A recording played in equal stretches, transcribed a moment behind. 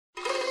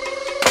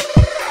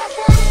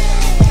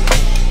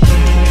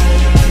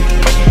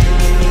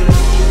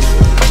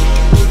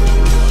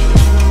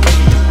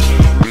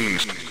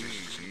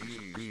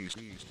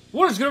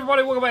What is good,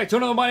 everybody? Welcome back to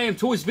another My Damn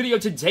Toys video.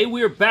 Today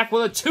we are back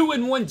with a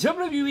 2-in-1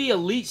 WWE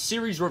Elite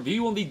Series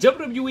review on the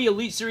WWE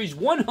Elite Series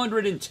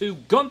 102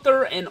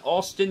 Gunther and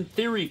Austin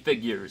Theory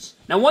figures.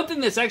 Now, one thing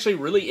that's actually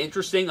really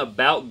interesting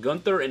about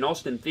Gunther and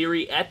Austin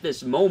Theory at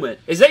this moment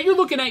is that you're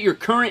looking at your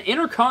current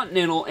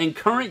Intercontinental and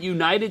current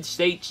United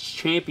States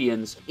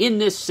champions in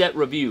this set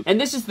review. And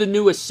this is the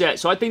newest set,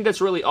 so I think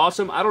that's really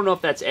awesome. I don't know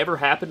if that's ever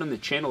happened in the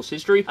channel's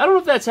history. I don't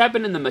know if that's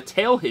happened in the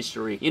Mattel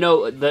history. You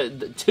know,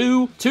 the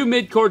two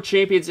mid-card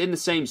champions in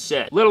the same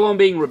set, let alone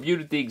being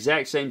reviewed at the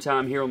exact same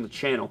time here on the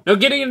channel. Now,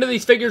 getting into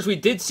these figures, we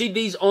did see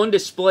these on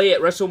display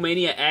at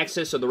WrestleMania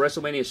Access, or the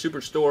WrestleMania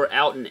Superstore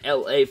out in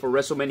LA for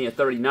WrestleMania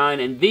 39,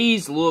 and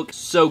these look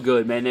so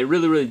good, man. They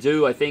really, really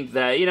do. I think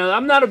that, you know,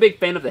 I'm not a big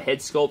fan of the head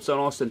sculpts on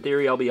Austin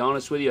Theory, I'll be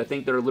honest with you. I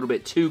think they're a little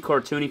bit too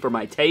cartoony for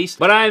my taste,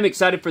 but I am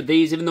excited for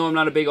these, even though I'm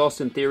not a big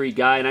Austin Theory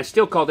guy, and I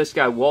still call this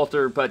guy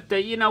Walter, but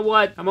you know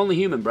what? I'm only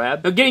human,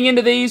 Brad. Now, getting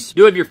into these,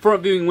 you have your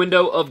front viewing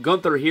window of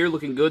Gunther here,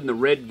 looking good in the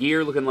red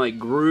gear, looking like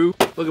Gru.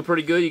 Looking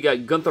pretty good. You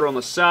got Gunther on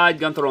the side,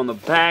 Gunther on the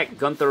back,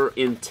 Gunther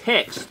in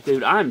text.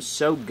 Dude, I'm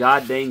so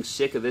goddamn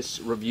sick of this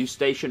review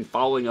station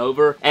falling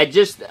over at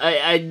just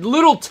a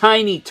little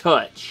tiny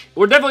touch.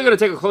 We're definitely going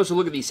to take a closer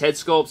look at these head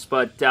sculpts,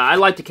 but I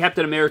like the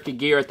Captain America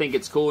gear. I think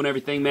it's cool and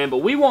everything, man, but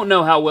we won't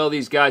know how well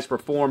these guys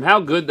perform, how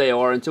good they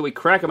are, until we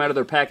crack them out of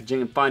their packaging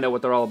and find out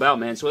what they're all about,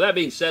 man. So with that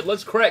being said,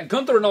 let's crack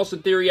Gunther and Austin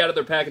Theory out of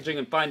their packaging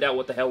and find out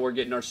what the hell we're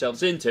getting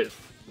ourselves into.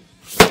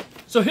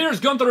 So here's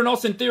Gunther and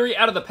Austin Theory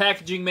out of the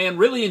packaging, man.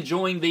 Really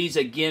enjoying these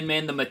again,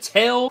 man. The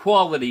Mattel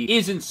quality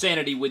is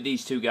insanity with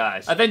these two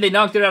guys. I think they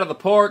knocked it out of the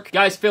park.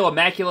 Guys feel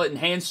immaculate in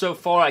hand so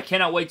far. I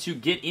cannot wait to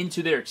get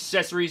into their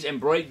accessories and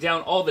break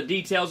down all the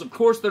details. Of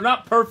course, they're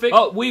not perfect,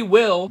 but we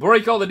will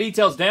break all the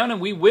details down, and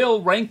we will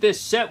rank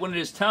this set when it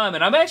is time.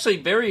 And I'm actually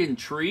very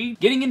intrigued.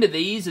 Getting into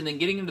these and then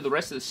getting into the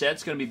rest of the set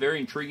is going to be very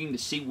intriguing to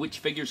see which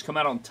figures come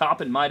out on top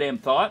in my damn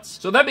thoughts.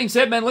 So that being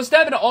said, man, let's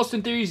dive into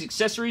Austin Theory's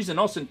accessories and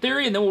Austin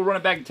Theory, and then we'll run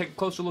it back and take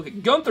a closer look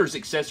at Gunther's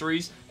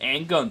accessories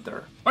and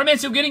Gunther. Alright, man,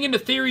 so getting into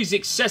Theory's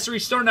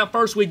accessories, starting out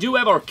first, we do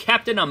have our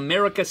Captain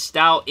America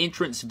style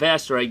entrance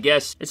vest, or I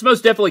guess it's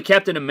most definitely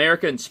Captain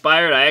America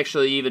inspired.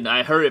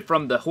 I heard it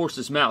from the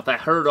horse's mouth. I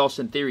heard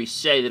Austin Theory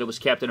say that it was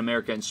Captain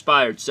America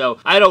inspired, so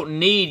I don't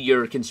need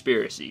your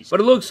conspiracies. But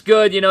it looks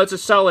good, you know, it's a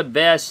solid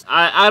vest.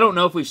 I don't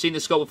know if we've seen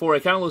this sculpt before.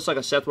 It kind of looks like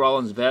a Seth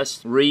Rollins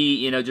vest,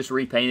 just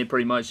repainted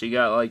pretty much. So you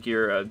got like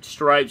your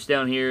stripes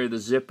down here, the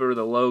zipper,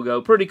 the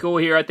logo. Pretty cool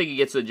here. I think it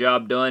gets the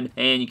job done,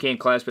 and you can't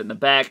clasp it in the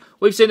back.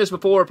 We've seen this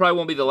before. It probably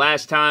won't be the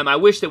last time. I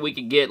wish that we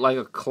could get like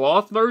a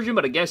cloth version,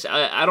 but I guess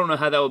I don't know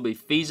how that would be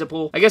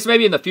feasible. I guess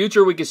maybe in the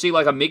future we could see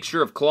like a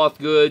mixture of cloth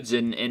goods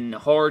and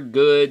hard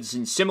goods,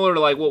 and similar to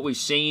like what we've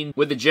seen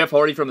with the Jeff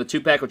Hardy from the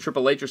 2-pack with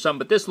Triple H or something,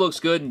 but this looks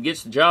good and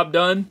gets the job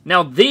done.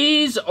 Now,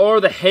 these are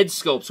the head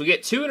sculpts. We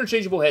get two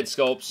interchangeable head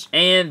sculpts,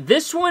 and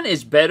this one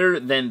is better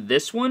than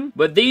this one,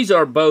 but these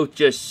are both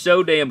just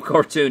so damn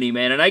cartoony,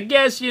 man, and I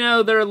guess, you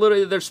know,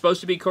 they're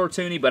supposed to be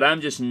cartoony, but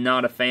I'm just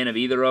not a fan of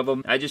either of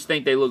them. I just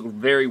think they look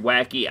very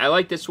wacky. I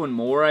like this one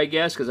more, I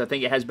guess, because I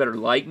think it has better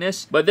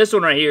likeness, but this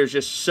one right here is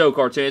just so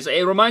cartoony.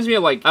 It reminds me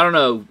of, like, I don't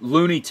know,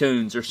 Looney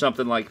Tunes or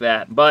something like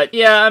that. But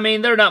yeah, I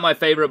mean, they're not my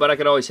favorite, but I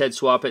could always head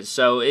swap it,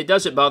 so it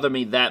doesn't bother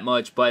me that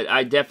much, but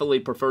I definitely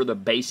prefer the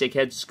basic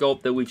head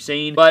sculpt that we've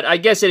seen. But I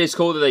guess it is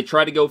cool that they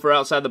try to go for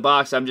outside the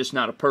box. I'm just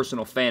not a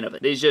personal fan of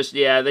it. They just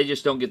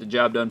don't get the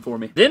job done for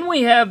me. Then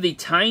we have the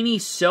tiny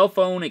cell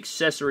phone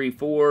accessory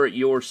for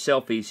your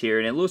selfies here,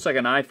 and it looks like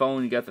an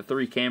iPhone. You got the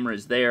 3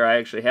 cameras there. I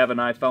actually have an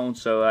iPhone,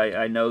 so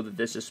I know that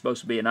this is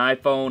supposed to be an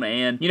iPhone,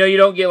 and you know, you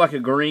don't get like a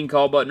green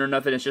call button or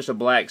nothing. It's just a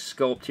black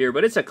sculpt here,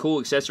 but it's a cool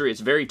accessory. It's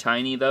very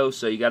tiny though,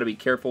 so you got to be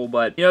careful,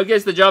 but you know, it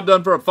gets the job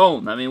done for a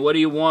phone. I mean, what do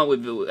you want?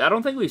 I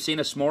don't think we've seen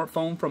a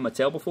smartphone from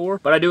Mattel before,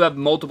 but I do have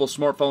multiple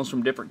smartphones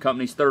from different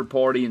companies, third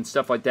party and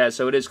stuff like that,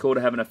 so it is cool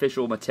to have an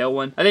official Mattel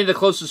one. I think the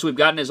closest we've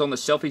gotten is on the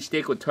selfie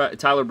stick with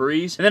Tyler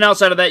Breeze, and then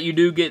outside of that, you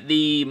do get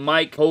the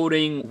mic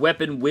holding,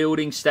 weapon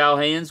wielding style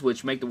hands,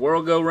 which make the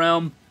world go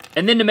round.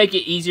 And then to make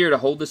it easier to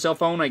hold the cell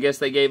phone, I guess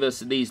they gave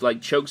us these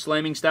like choke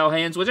slamming style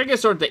hands, which I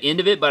guess aren't the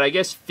end of it, but I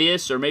guess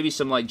fists or maybe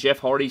some like Jeff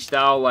Hardy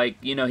style, like,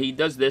 you know, he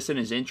does this in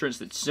his entrance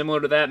that's similar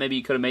to that. Maybe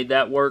you could have made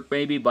that work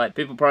maybe, but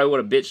people probably would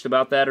have bitched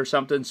about that or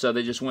something, so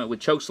they just went with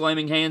choke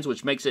slamming hands,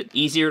 which makes it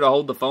easier to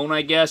hold the phone,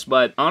 I guess.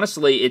 But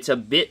honestly, it's a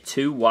bit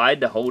too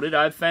wide to hold it,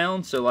 I've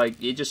found, so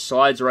like it just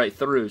slides right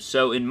through.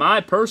 So in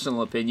my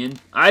personal opinion,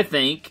 I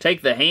think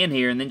take the hand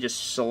here and then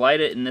just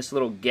slide it in this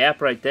little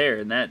gap right there,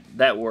 and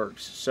that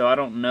works. So I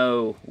don't know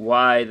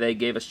why they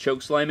gave us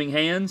choke slamming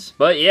hands,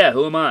 but yeah,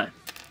 who am I?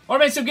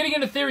 Alright, so getting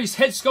into Theory's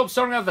head sculpt,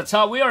 starting off the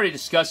top, we already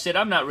discussed it.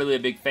 I'm not really a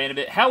big fan of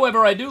it.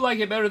 However, I do like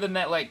it better than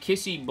that, like,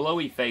 kissy,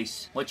 blowy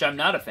face, which I'm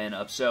not a fan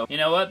of. So, you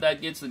know what?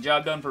 That gets the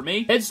job done for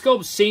me. Head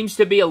sculpt seems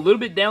to be a little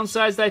bit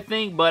downsized, I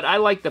think, but I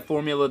like the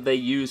formula they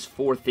use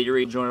for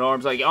Theory jointed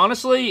arms. Like,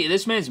 honestly,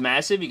 this man's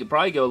massive. You could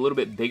probably go a little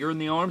bit bigger in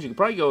the arms. You could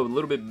probably go a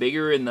little bit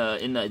bigger in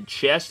the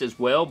chest as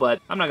well,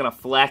 but I'm not gonna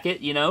flack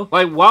it, you know?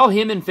 Like, while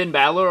him and Finn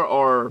Balor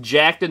are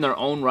jacked in their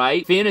own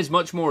right, Finn is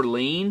much more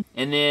lean,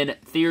 and then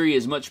Theory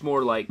is much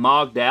more, like,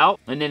 mogged out,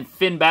 and then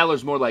Finn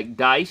Balor's more like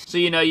Dice. So,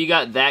 you know, you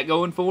got that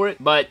going for it,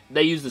 but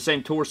they use the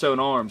same torso and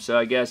arms, so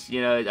I guess,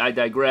 you know, I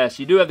digress.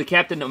 You do have the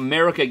Captain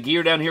America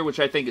gear down here, which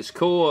I think is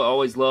cool. I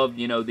always loved,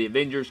 you know, the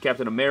Avengers,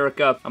 Captain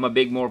America. I'm a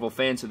big Marvel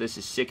fan, so this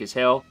is sick as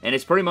hell. And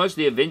it's pretty much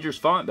the Avengers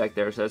font back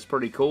there, so that's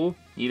pretty cool.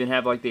 You even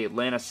have, like, the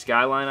Atlanta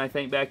skyline, I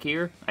think, back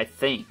here. I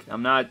think.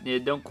 I'm not,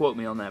 don't quote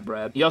me on that,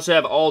 Brad. You also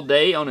have All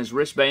Day on his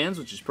wristbands,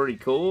 which is pretty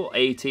cool.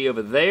 AT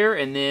over there,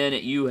 and then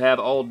you have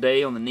All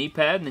Day on the knee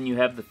pad, and then you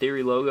have the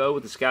Theory logo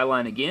with the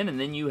skyline again, and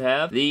then you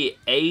have the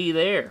A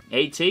there.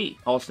 AT.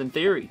 Austin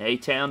Theory.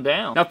 A-Town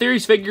down. Now,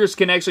 Theory's figures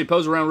can actually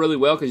pose around really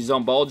well because he's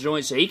on ball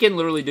joints, so he can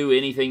literally do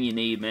anything you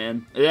need,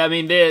 man. I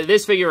mean,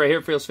 this figure right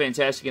here feels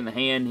fantastic in the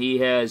hand. He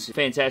has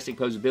fantastic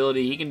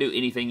posability. He can do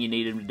anything you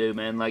need him to do,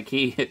 man. Like,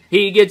 he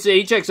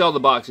checks all the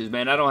boxes,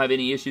 man. I don't have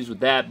any issues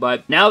with that,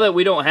 but now that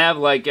we don't have,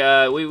 like,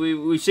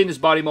 we've seen this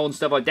body mold and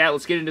stuff like that,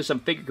 let's get into some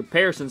figure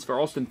comparisons for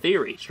Austin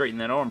Theory. Straighten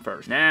that arm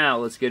first. Now,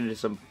 let's get into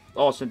some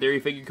Austin Theory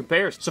figure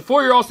comparisons. So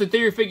for your Austin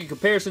Theory figure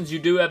comparisons, you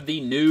do have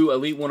the new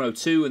Elite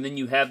 102, and then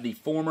you have the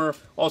former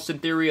Austin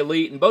Theory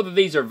Elite, and both of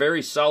these are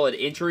very solid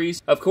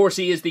entries. Of course,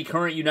 he is the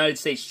current United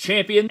States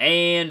Champion,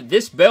 and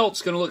this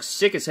belt's gonna look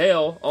sick as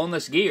hell on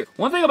this gear.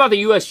 One thing about the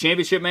U.S.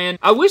 Championship, man,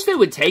 I wish they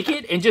would take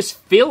it and just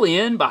fill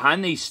in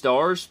behind these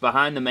stars,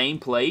 behind the main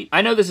plate.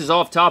 I know this is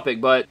off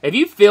topic, but if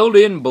you filled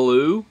in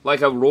blue,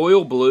 like a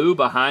royal blue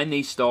behind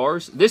these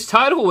stars, this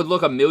title would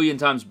look a million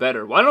times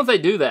better. Why don't they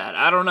do that?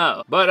 I don't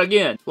know. But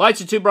again, lights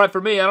are too bright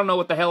for me. I don't know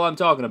what the hell I'm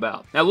talking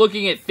about. Now,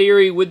 looking at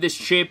Theory with this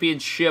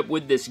championship,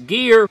 with this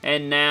gear,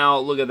 and now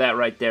look at that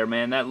right there,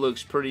 man. That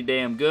looks pretty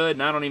damn good,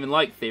 and I don't even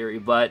like Theory,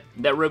 but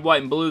that red,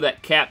 white, and blue,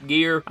 that cap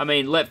gear, I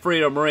mean, let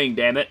freedom ring,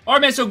 damn it.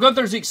 Alright, man, so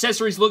Gunther's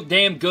accessories look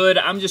damn good.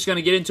 I'm just going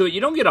to get into it.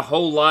 You don't get a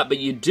whole lot, but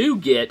you do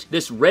get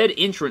this red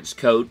entrance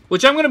coat,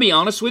 which I'm going to be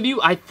honest with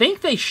you, I think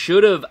they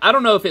should have, I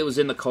don't know if it was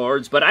in the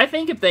cards, but I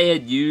think if they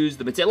had used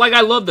the material, like,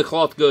 I love the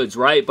cloth goods,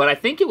 right? But I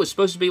think it was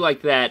supposed to be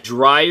like that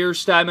dryer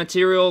style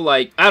material.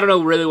 Like, I don't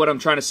know really what I'm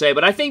trying to say,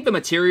 but I think the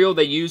material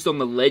they used on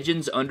the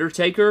Legends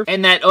Undertaker,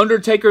 and that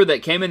Undertaker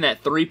that came in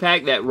that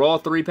 3-pack, that Raw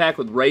 3-pack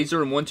with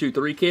Razor and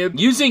 1-2-3 Kid,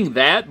 using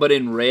that, but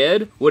in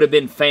red, would have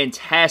been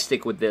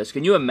fantastic with this.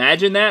 Can you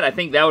imagine that? I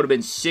think that would have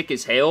been sick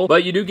as hell.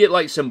 But you do get,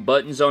 like, some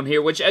buttons on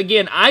here, which,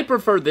 again, I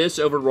prefer this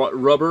over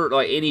rubber,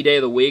 like, any day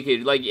of the week.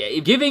 Like,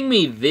 giving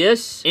me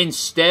this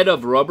instead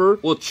of rubber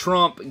will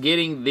trump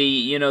getting the,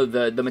 you know,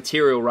 the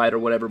material right or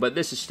whatever, but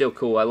this is still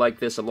cool. I like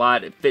this a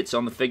lot. It fits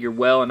on the figure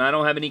well, and I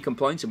don't have any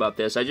complaints about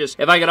this.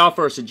 If I could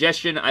offer a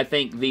suggestion, I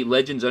think the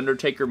Legends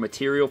Undertaker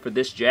material for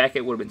this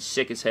jacket would have been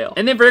sick as hell.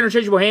 And then for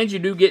interchangeable hands, you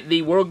do get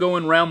the world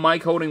going round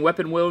mic holding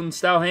weapon wielding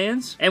style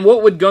hands. And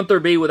what would Gunther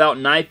be without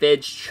knife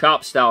edge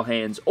chop style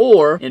hands?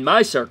 Or, in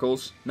my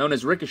circles, known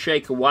as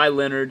Ricochet Kawhi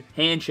Leonard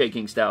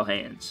handshaking style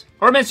hands.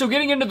 Alright, man, so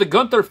getting into the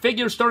Gunther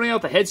figure, starting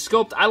out the head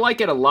sculpt, I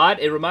like it a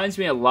lot. It reminds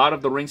me a lot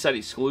of the ringside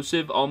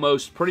exclusive,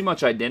 almost pretty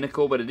much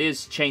identical, but it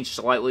is changed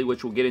slightly,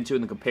 which we'll get into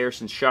in the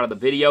comparison shot of the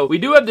video. We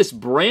do have this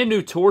brand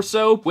new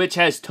torso, which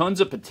has tons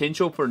of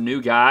potential for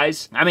new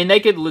guys. I mean, they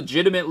could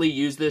legitimately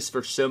use this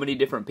for so many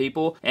different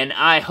people, and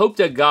I hope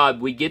to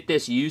God we get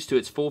this used to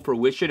its full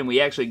fruition, and we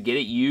actually get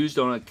it used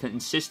on a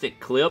consistent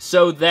clip,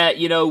 so that,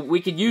 you know, we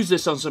could use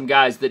this on some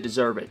guys that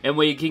deserve it. And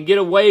we can get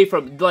away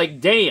from,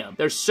 like, damn,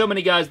 there's so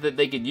many guys that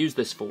they could use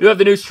this for. You have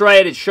the new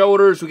striated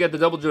shoulders. We got the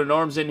double jointed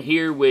arms in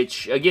here,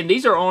 which, again,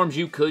 these are arms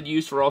you could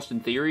use for Austin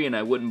Theory, and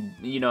I wouldn't,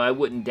 you know, I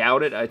wouldn't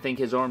doubt it. I think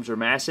his arms are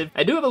massive.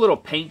 I do have a little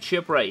paint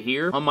chip right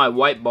here on my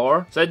white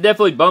bar, so that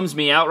definitely bums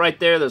me out right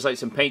there. There's like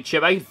some paint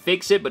chip. I can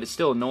fix it, but it's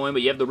still annoying.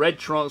 But you have the red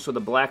trunks with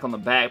the black on the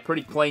back.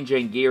 Pretty plain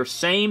Jane gear.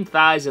 Same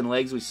thighs and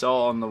legs we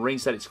saw on the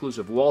ringside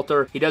exclusive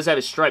Walter. He does have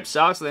his striped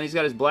socks, and then he's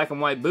got his black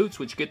and white boots,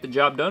 which get the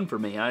job done for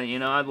me.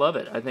 I love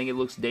it. I think it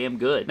looks damn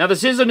good. Now,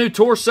 this is a new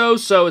torso,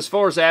 so as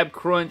far as ab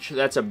crunch,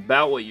 that's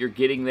about what you're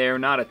getting there.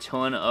 Not a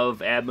ton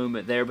of ab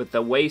movement there, but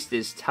the waist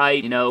is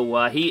tight. You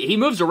know, he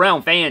moves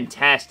around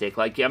fantastic.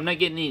 Like, I'm not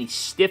getting any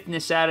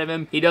stiffness out of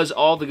him. He does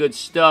all the good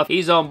stuff.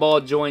 He's on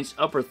ball joints,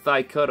 upper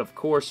thigh cut, of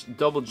course,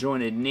 double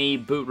jointed knee,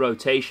 boot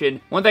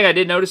rotation. One thing I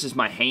did notice is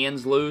my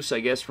hand's loose, I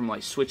guess, from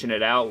like switching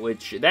it out,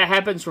 which that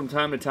happens from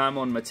time to time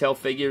on Mattel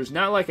figures.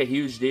 Not like a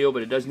huge deal,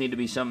 but it does need to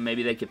be something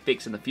maybe they could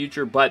fix in the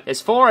future. But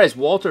as far as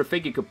Walter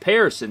figure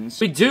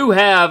comparisons, we do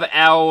have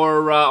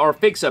our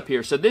fix up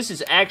here. So this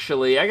is actually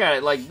actually, I got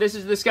it, like,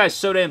 this guy's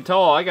so damn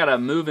tall, I gotta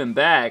move him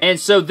back. And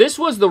so this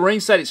was the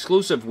ringside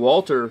exclusive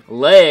Walter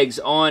legs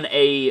on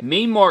a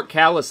Mean Mark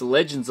Callis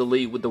Legends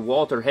Elite with the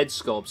Walter head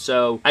sculpt.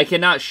 So I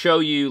cannot show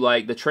you,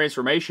 like, the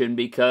transformation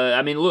because,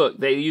 I mean, look,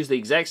 they use the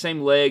exact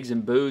same legs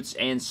and boots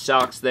and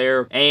socks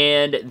there.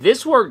 And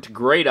this worked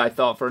great, I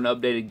thought, for an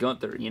updated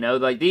Gunther. You know,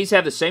 like, these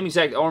have the same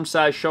exact arm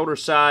size, shoulder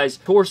size.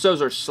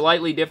 Torsos are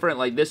slightly different.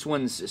 Like, this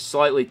one's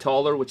slightly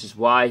taller, which is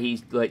why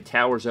he, like,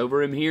 towers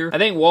over him here. I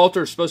think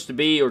Walter's supposed to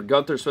be, or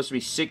Gunther's supposed to be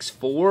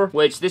 6'4",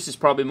 which this is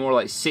probably more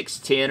like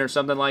 6'10" or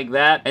something like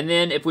that. And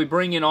then if we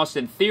bring in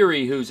Austin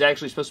Theory, who's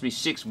actually supposed to be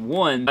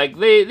 6'1", like,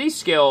 these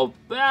scale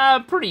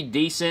pretty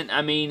decent.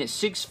 I mean,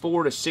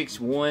 6'4" to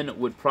 6'1"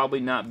 would probably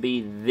not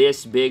be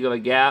this big of a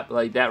gap.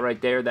 Like, that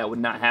right there, that would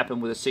not happen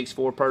with a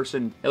 6'4"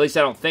 person. At least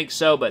I don't think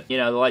so, but, you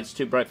know, the light's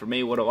too bright for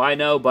me. What do I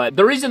know? But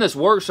the reason this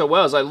works so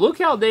well is, like, look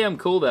how damn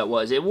cool that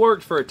was. It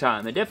worked for a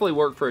time. It definitely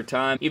worked for a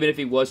time, even if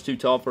he was too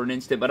tall for an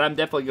instant, but I'm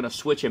definitely going to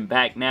switch him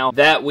back now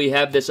that we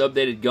have this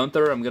updated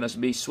Gunther. I'm going to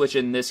be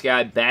switching this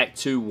guy back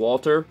to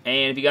Walter.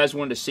 And if you guys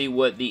wanted to see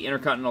what the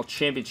Intercontinental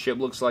Championship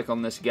looks like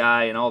on this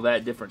guy and all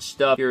that different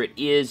stuff, here it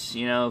is.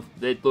 You know,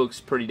 it looks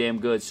pretty damn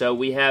good. So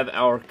we have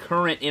our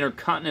current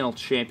Intercontinental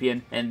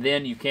Champion, and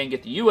then you can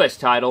get the U.S.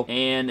 title.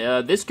 And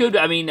this could,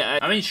 I mean,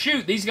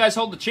 shoot, these guys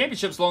hold the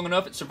championships long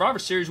enough at Survivor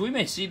Series, we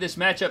may see this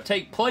matchup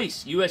take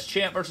place. U.S.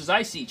 Champ versus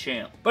IC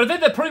Champ. But I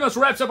think that pretty much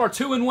wraps up our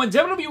 2-in-1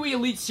 WWE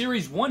Elite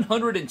Series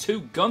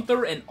 102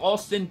 Gunther and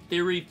Austin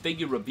Theory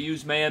figure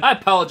reviews, man. I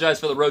apologize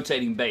for the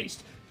rotating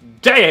base.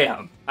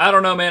 Damn! I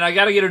don't know, man. I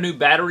gotta get a new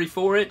battery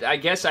for it. I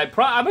guess I'm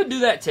gonna do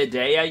that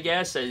today, I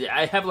guess.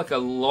 I have like a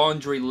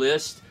laundry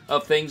list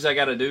of things I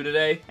gotta do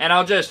today, and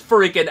I'll just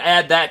freaking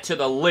add that to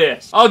the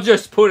list. I'll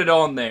just put it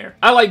on there.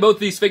 I like both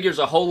these figures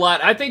a whole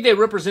lot. I think they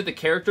represent the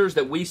characters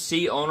that we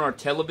see on our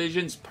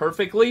televisions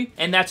perfectly,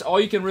 and that's all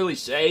you can really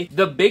say.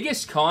 The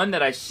biggest con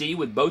that I see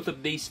with both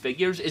of these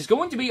figures is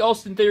going to be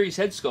Austin Theory's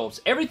head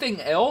sculpts.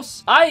 Everything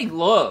else, I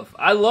love.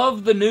 I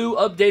love the new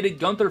updated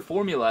Gunther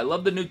formula. I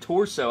love the new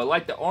torso. I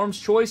like the arms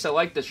choice. I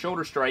like the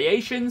shoulder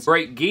striations.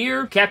 Great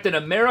gear. Captain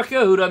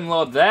America, who doesn't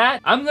love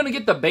that? I'm gonna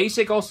get the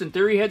basic Austin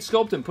Theory head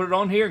sculpt and put it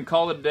on here and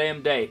call it a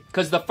damn day.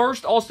 Because the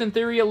first Austin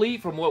Theory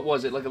Elite from, what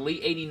was it, like Elite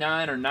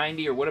 89 or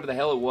 90 or whatever the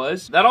hell it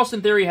was, that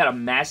Austin Theory had a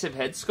massive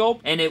head sculpt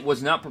and it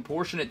was not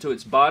proportionate to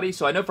its body,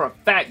 so I know for a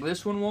fact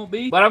this one won't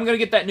be, but I'm going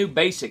to get that new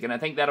basic and I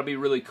think that'll be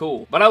really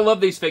cool. But I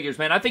love these figures,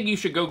 man. I think you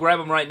should go grab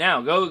them right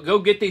now. Go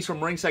get these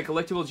from Ringside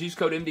Collectibles. Use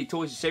code MD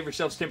Toys to save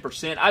yourselves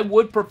 10%. I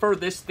would prefer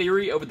this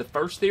Theory over the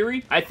first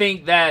Theory. I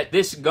think that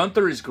this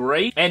Gunther is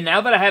great, and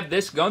now that I have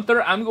this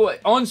Gunther, I'm going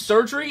on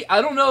surgery.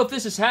 I don't know if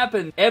this has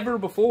happened ever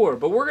before,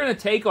 but we're going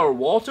to take our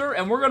Walter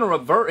and we're going to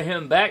revert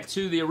him back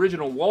to the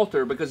original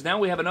Walter because now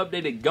we have an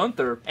updated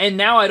Gunther, and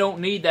now I don't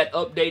need that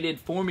updated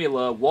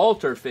formula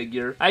Walter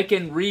figure. I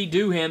can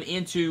redo him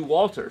into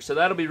Walter, so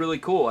that'll be really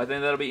cool. I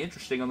think that'll be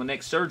interesting on the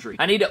next surgery.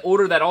 I need to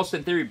order that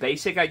Austin Theory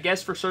basic, I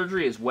guess, for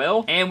surgery as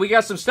well, and we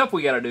got some stuff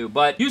we got to do,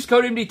 but use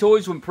code MD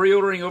Toys when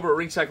pre-ordering over at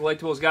Ringside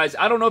Collectibles, guys.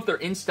 I don't know if they're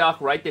in stock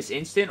right this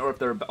instant or if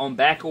they're on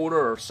back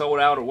order or sold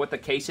out or what the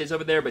case is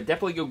over there, but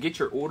definitely go get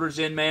your orders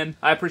in, man.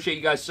 I appreciate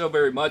you guys so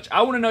very much.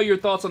 I want to know your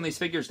thoughts on these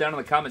figures down in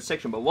the comment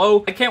section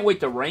below. I can't wait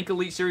to rank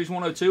Elite Series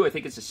 102. I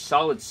think it's a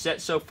solid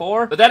set so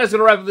far. But that is going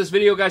to wrap up this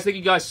video, guys. Thank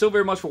you guys so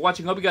very much for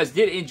watching. Hope you guys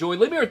did enjoy.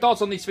 Leave me your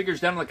thoughts on these figures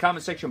down in the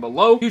comment section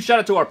below. Huge shout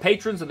out to our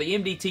patrons of the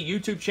MDT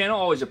YouTube channel.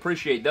 Always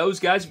appreciate those,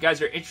 guys. If you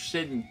guys are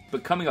interested in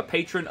becoming a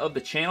patron of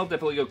the channel,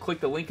 definitely go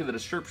click the link in the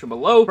description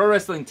below. Pro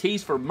Wrestling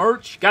Tees for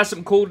merch. Got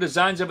some cool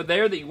designs over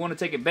there that you want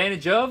to take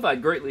advantage of.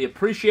 I'd greatly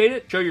appreciate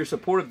it. Show your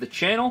support of the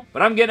channel.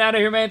 But I'm getting out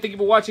of here, man. Thank you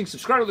for watching.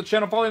 Subscribe to the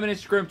channel. Follow me on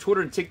Instagram,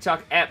 Twitter, and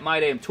TikTok at My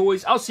Damn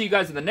Toys. I'll see you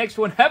guys in the next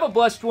one. Have a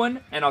blessed one,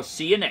 and I'll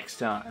see you next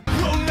time.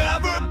 We'll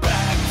never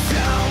back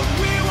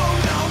down. We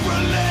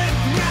won't relent.